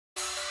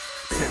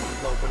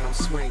below, but I'm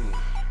swinging.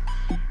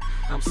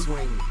 I'm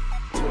swinging.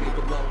 20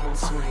 below, I'm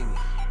swinging.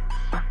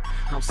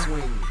 I'm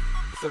swinging.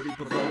 30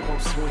 below, I'm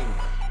swinging.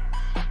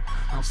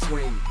 I'm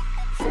swinging.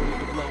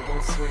 40 below,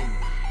 I'm swinging.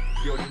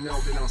 You already know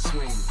that I'm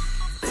swinging.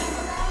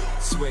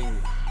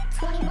 Swinging.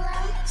 20 below,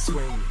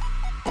 Swinging.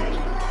 30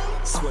 below,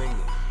 Swinging.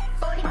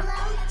 40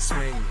 below,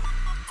 Swinging.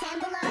 10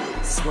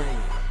 below,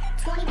 Swinging.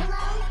 20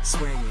 below,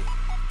 Swinging.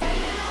 30 below.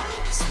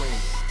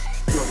 Swinging.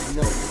 You already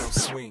know that I'm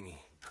swinging.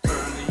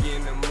 Early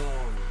in the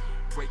morning,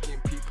 waking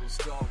people's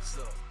dogs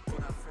up. But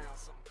I found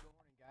something.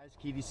 Guys,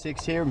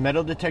 KV6 here,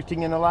 metal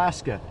detecting in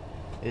Alaska.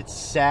 It's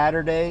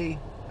Saturday,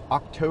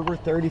 October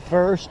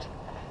 31st,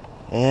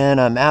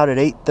 and I'm out at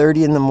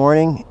 8:30 in the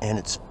morning, and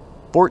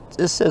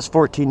this says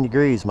 14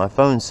 degrees. My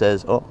phone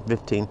says,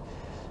 15.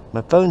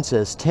 My phone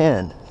says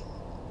 10.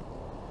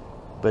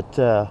 But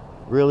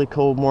really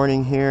cold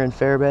morning here in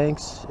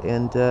Fairbanks,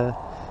 and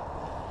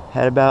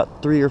had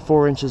about 3 or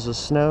 4 inches of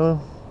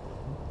snow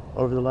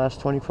over the last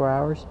 24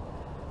 hours.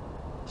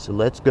 So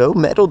let's go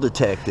metal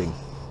detecting.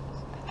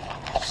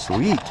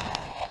 Sweet.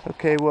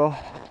 Okay, well,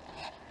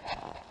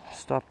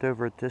 stopped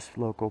over at this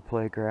local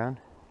playground.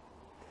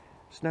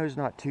 Snow's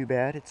not too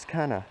bad. It's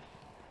kind of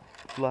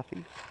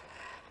fluffy.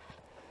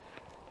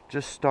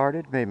 Just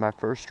started, made my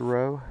first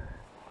row.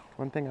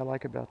 One thing I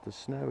like about the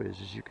snow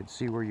is you can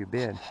see where you've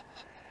been.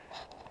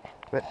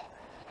 But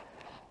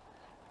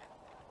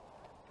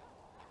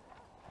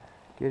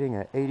getting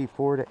an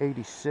 84 to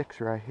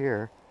 86 right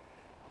here.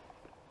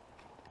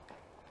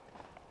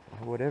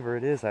 Whatever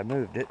it is, I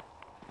moved it.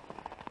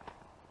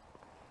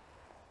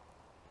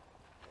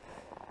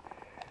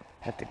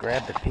 Have to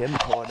grab the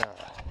pinpoint.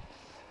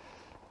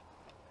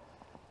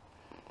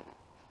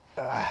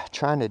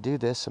 Trying to do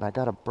this, and I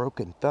got a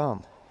broken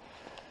thumb.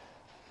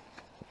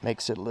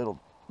 Makes it a little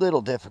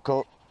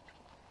difficult.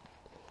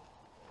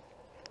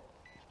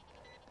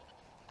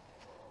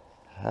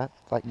 If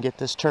I can get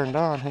this turned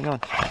on, hang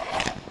on.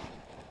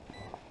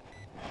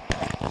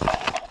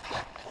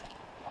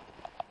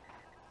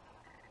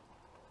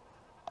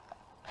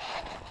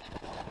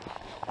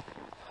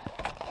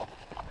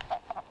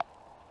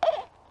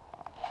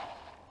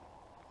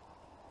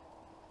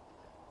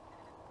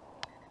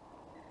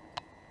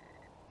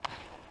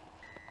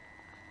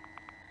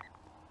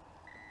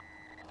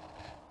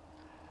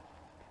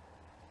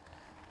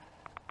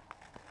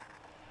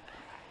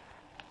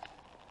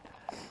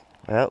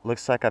 Well,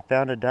 looks like I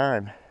found a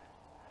dime.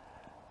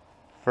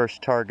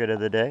 First target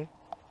of the day.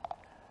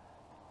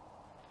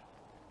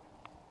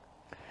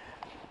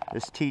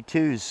 This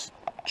T2's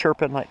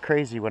chirping like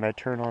crazy when I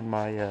turn on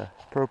my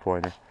pro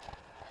pointer.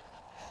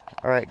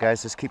 Alright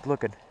guys, let's keep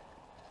looking.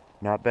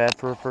 Not bad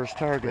for a first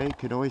target. You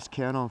can always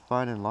count on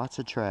finding lots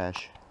of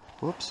trash.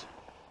 Whoops.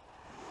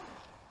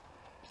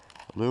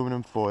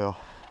 Aluminum foil.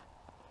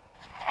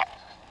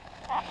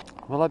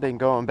 Well, I've been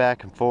going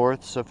back and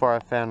forth. So far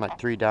I've found like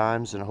 3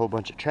 dimes and a whole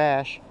bunch of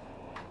trash.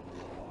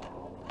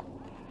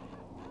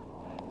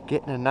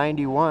 Getting a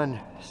 91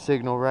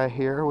 signal right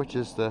here, which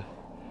is the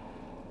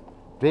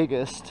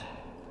biggest,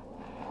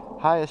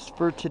 highest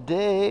for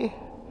today.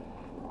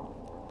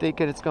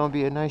 Thinking it's going to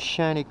be a nice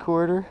shiny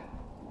quarter.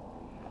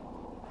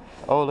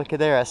 Oh, look at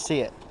there, I see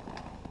it.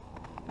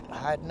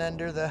 Hiding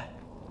under the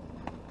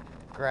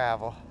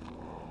gravel.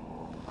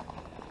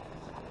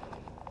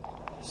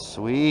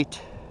 Sweet.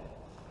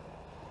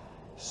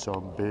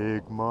 Some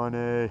big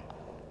money.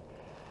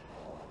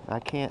 I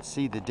can't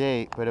see the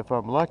date, but if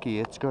I'm lucky,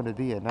 it's going to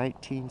be a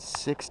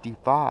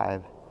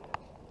 1965,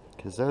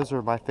 because those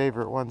are my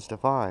favorite ones to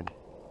find.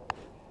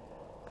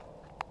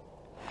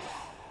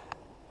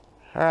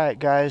 Alright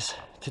guys,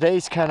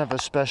 today's kind of a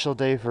special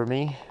day for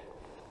me.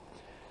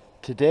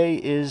 Today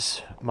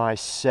is my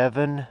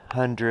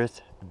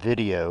 700th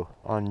video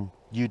on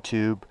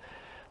YouTube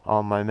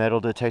on my Metal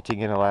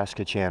Detecting in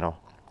Alaska channel.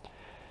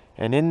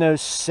 And in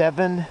those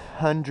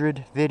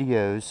 700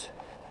 videos,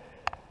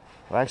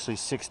 well actually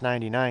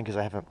 699 because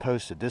I haven't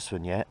posted this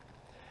one yet,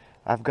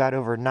 I've got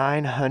over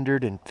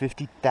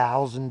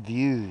 950,000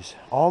 views.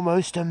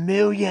 Almost 1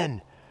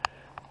 million!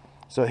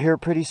 So here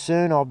pretty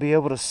soon I'll be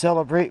able to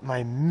celebrate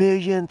my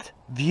 1,000,000th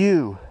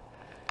view.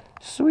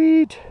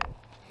 Sweet!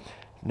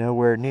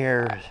 Nowhere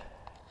near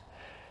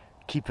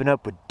keeping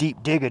up with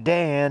Deep Digger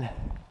Dan,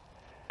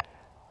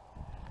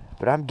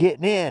 but I'm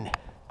getting in.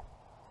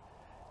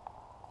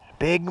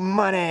 Big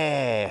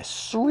money!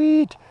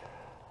 Sweet!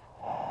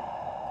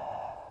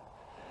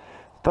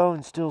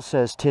 Phone still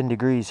says 10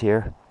 degrees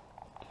here.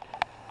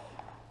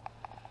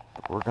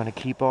 But we're gonna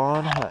keep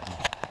on hunting.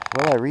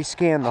 Well, I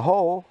rescanned the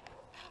hole,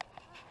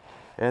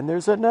 and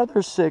there's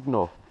another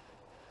signal.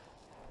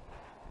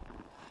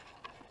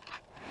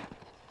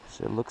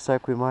 So it looks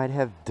like we might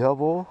have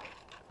double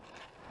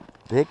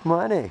big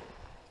money.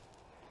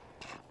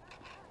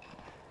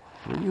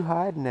 Where are you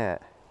hiding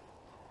at?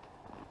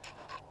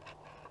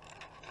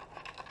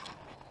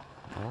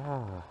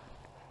 Ah.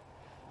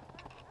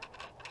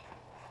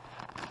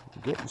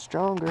 Getting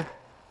stronger.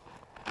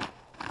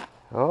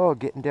 Oh,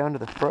 getting down to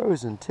the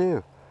frozen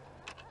too.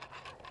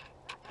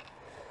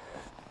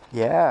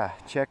 Yeah,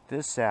 check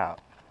this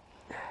out.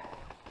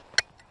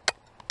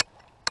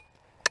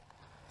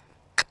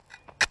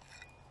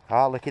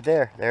 Ah, looky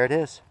there. There it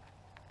is.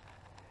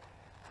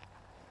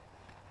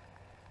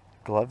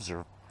 Gloves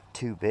are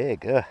too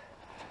big. Ugh.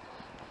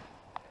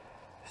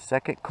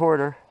 Second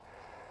quarter.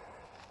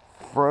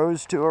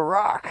 Froze to a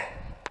rock.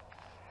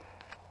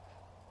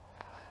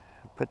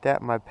 Put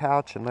that in my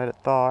pouch and let it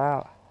thaw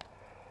out.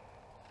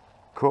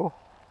 Cool.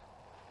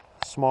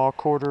 Small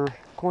quarter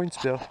coin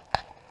spill.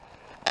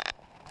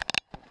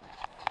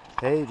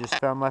 Hey, just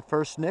found my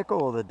first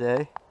nickel of the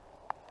day.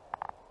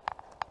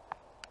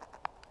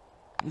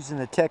 Using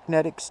the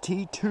Teknetics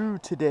T2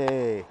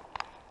 today.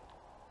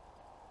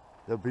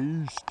 The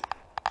beast.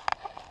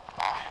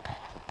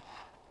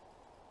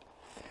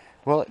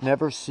 Well, it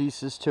never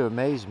ceases to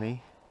amaze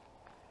me.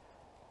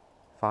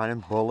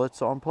 Finding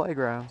bullets on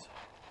playgrounds.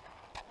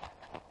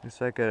 Looks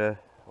like a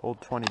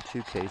old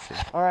 22 casing.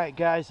 Alright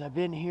guys, I've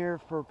been here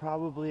for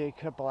probably a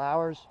couple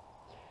hours.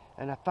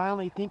 And I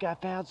finally think I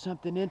found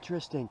something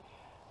interesting.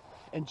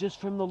 And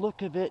just from the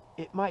look of it,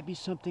 it might be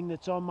something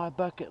that's on my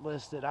bucket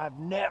list that I've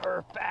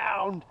never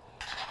found.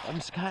 I'm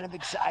just kind of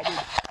excited.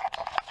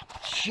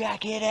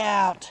 Check it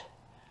out.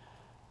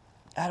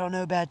 I don't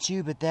know about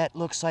you, but that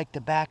looks like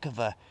the back of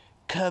a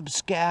Cub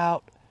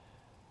Scout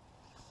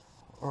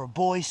or a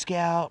Boy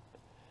Scout.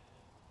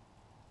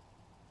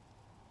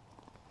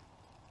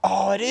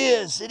 Oh, it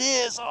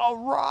is, all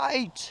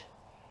right.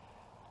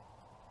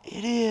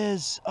 It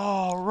is,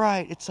 all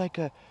right. It's like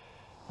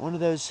one of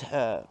those,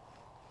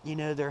 you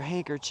know, their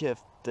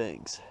handkerchief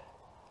things.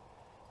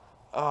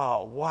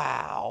 Oh,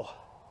 wow.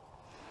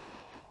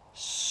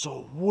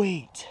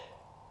 Sweet.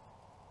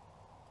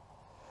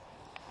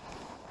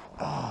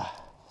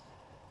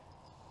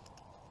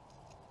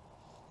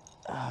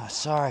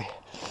 Sorry.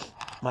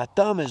 My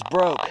thumb is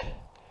broke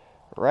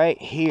right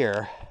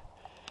here.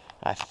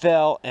 I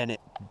fell and it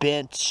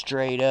bent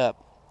straight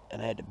up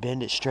and I had to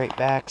bend it straight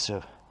back,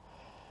 so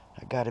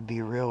I gotta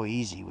be real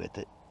easy with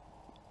it.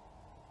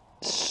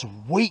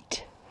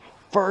 Sweet.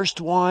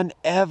 First one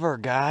ever,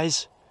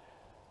 guys.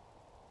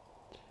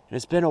 And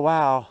it's been a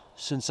while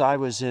since I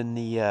was in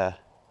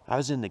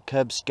the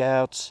Cub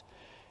Scouts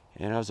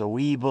and I was a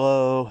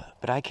Weeblo,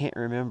 but I can't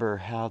remember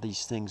how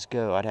these things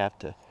go. I'd have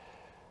to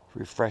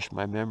refresh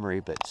my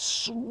memory, but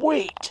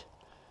sweet.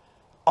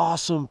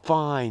 Awesome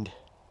find.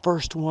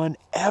 First one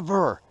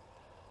ever.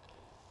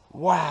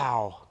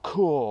 Wow,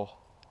 cool.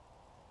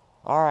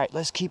 All right,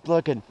 let's keep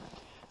looking.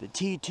 The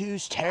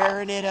T2's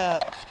tearing it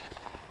up.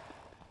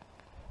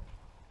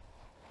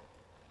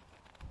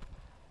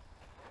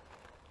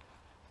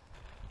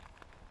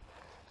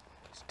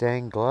 These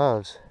dang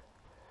gloves.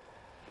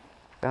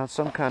 Found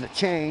some kind of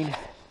chain.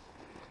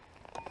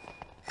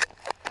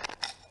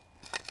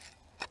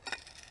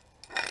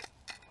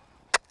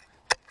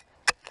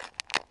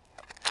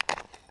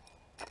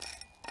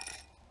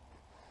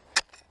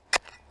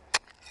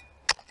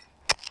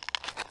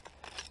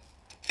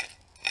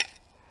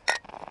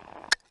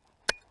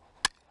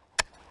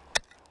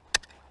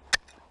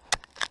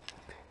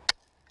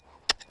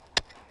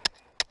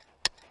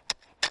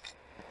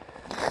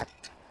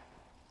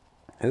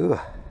 Ooh.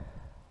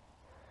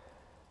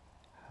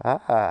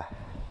 Ah.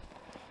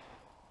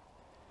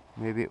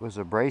 Maybe it was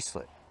a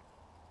bracelet.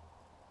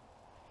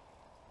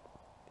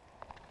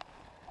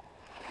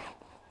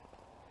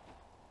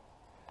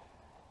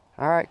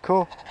 Alright,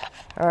 cool.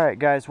 Alright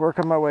guys,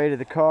 working my way to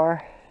the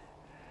car.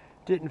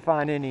 Didn't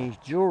find any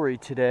jewelry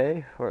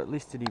today, or at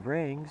least any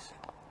rings.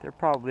 They're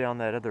probably on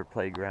that other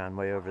playground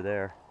way over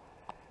there.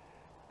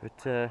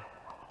 But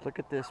look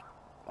at this.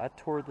 I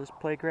tore this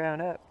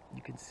playground up.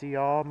 You can see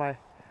all my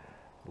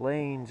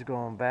lanes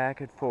going back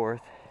and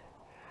forth.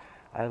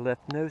 I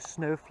left no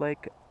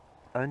snowflake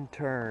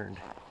unturned.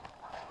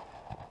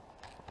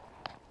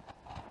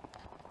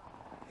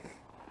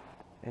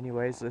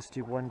 Anyways, let's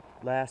do one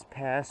last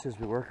pass as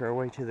we work our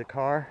way to the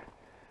car,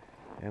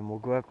 and we'll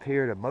go up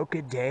here to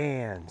Mocha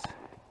Dan's.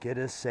 Get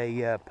us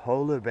a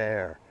polar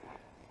bear.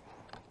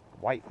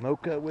 White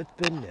mocha with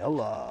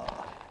vanilla.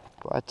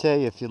 Well, I tell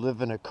you, if you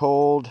live in a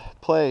cold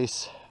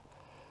place,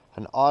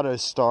 an auto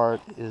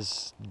start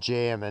is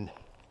jamming.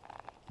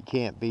 You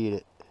can't beat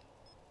it.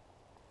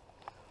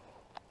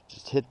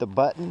 Just hit the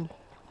button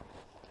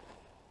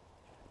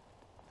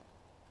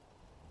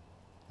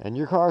and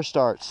your car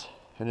starts,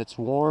 and it's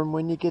warm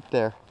when you get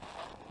there.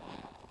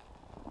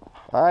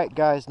 Alright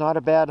guys, not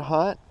a bad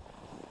hunt.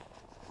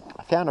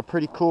 I found a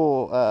pretty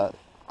cool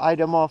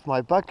item off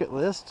my bucket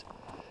list.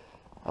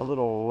 A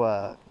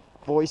little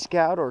Boy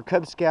Scout or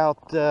Cub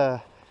Scout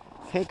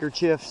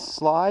handkerchief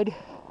slide.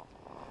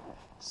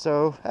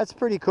 So that's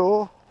pretty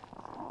cool.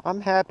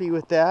 I'm happy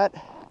with that.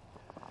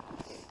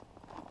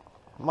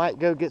 Might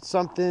go get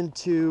something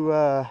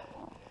to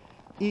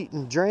eat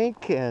and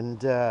drink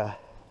and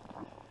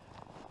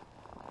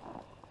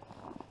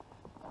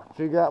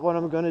figure out what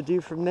I'm going to do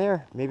from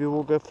there. Maybe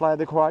we'll go fly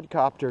the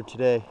quadcopter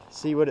today,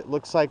 see what it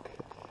looks like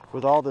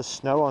with all the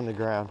snow on the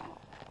ground.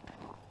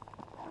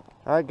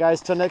 Alright guys,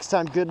 till next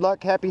time, good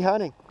luck, happy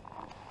hunting.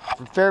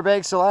 From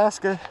Fairbanks,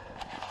 Alaska,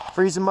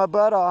 freezing my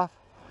butt off.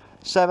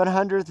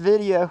 700th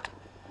video.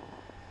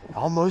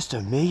 Almost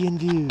 1 million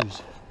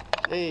views.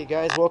 Hey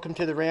guys, welcome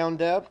to the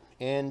roundup.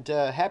 and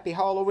happy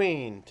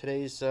Halloween.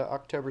 Today's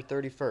October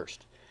 31st.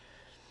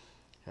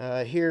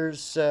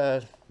 Here's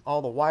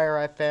all the wire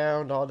I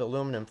found, all the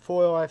aluminum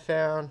foil I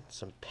found,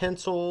 some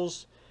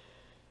pencils.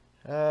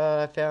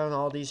 I found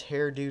all these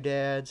hair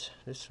doodads.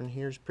 This one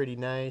here is pretty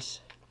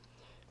nice.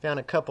 Found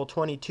a couple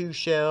 22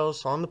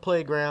 shells on the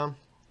playground.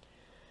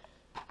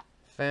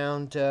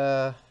 Found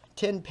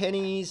 10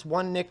 pennies,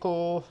 1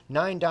 nickel,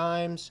 9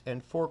 dimes,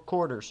 and 4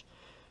 quarters.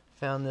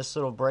 Found this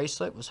little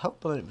bracelet. Was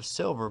hoping it was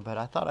silver, but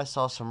I thought I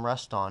saw some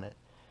rust on it.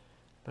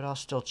 But I'll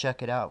still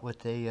check it out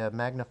with a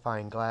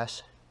magnifying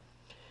glass.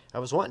 I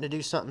was wanting to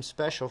do something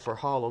special for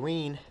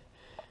Halloween.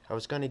 I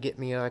was going to get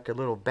me like a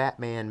little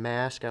Batman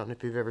mask. I don't know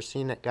if you've ever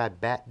seen that guy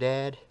Bat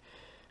Dad.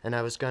 And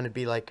I was going to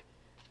be like,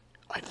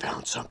 I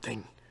found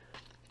something.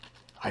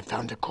 I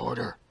found a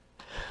quarter.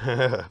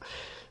 But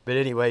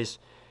anyways,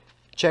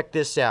 check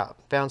this out.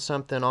 Found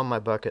something on my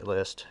bucket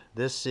list.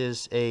 This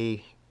is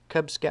a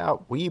Cub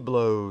Scout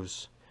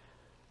Weeblos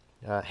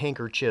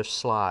handkerchief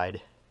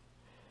slide.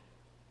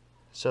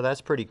 So that's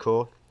pretty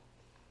cool.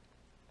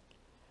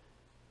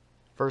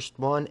 First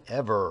one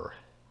ever.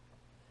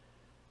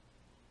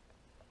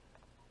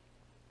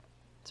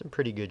 It's in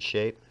pretty good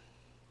shape.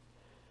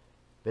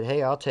 But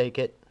hey, I'll take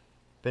it.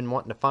 Been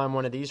wanting to find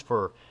one of these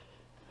for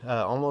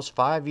almost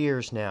 5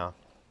 years now.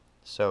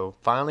 So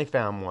finally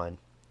found one.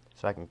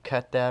 So I can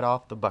cut that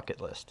off the bucket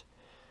list.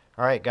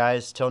 Alright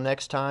guys, till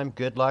next time,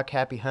 good luck,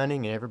 happy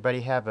hunting, and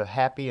everybody have a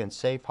happy and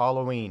safe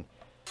Halloween.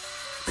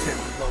 10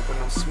 below when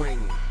I'm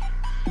swinging.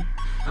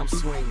 I'm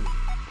swinging.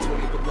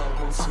 20 below,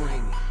 I'm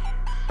swinging.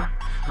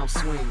 I'm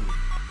swinging.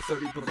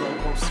 30 below,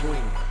 I'm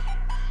swinging.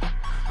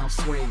 I'm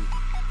swinging.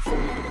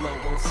 40 below,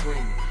 I'm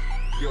swinging.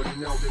 You already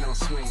know that I'm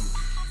swinging.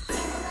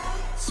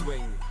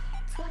 Swinging.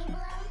 20 below.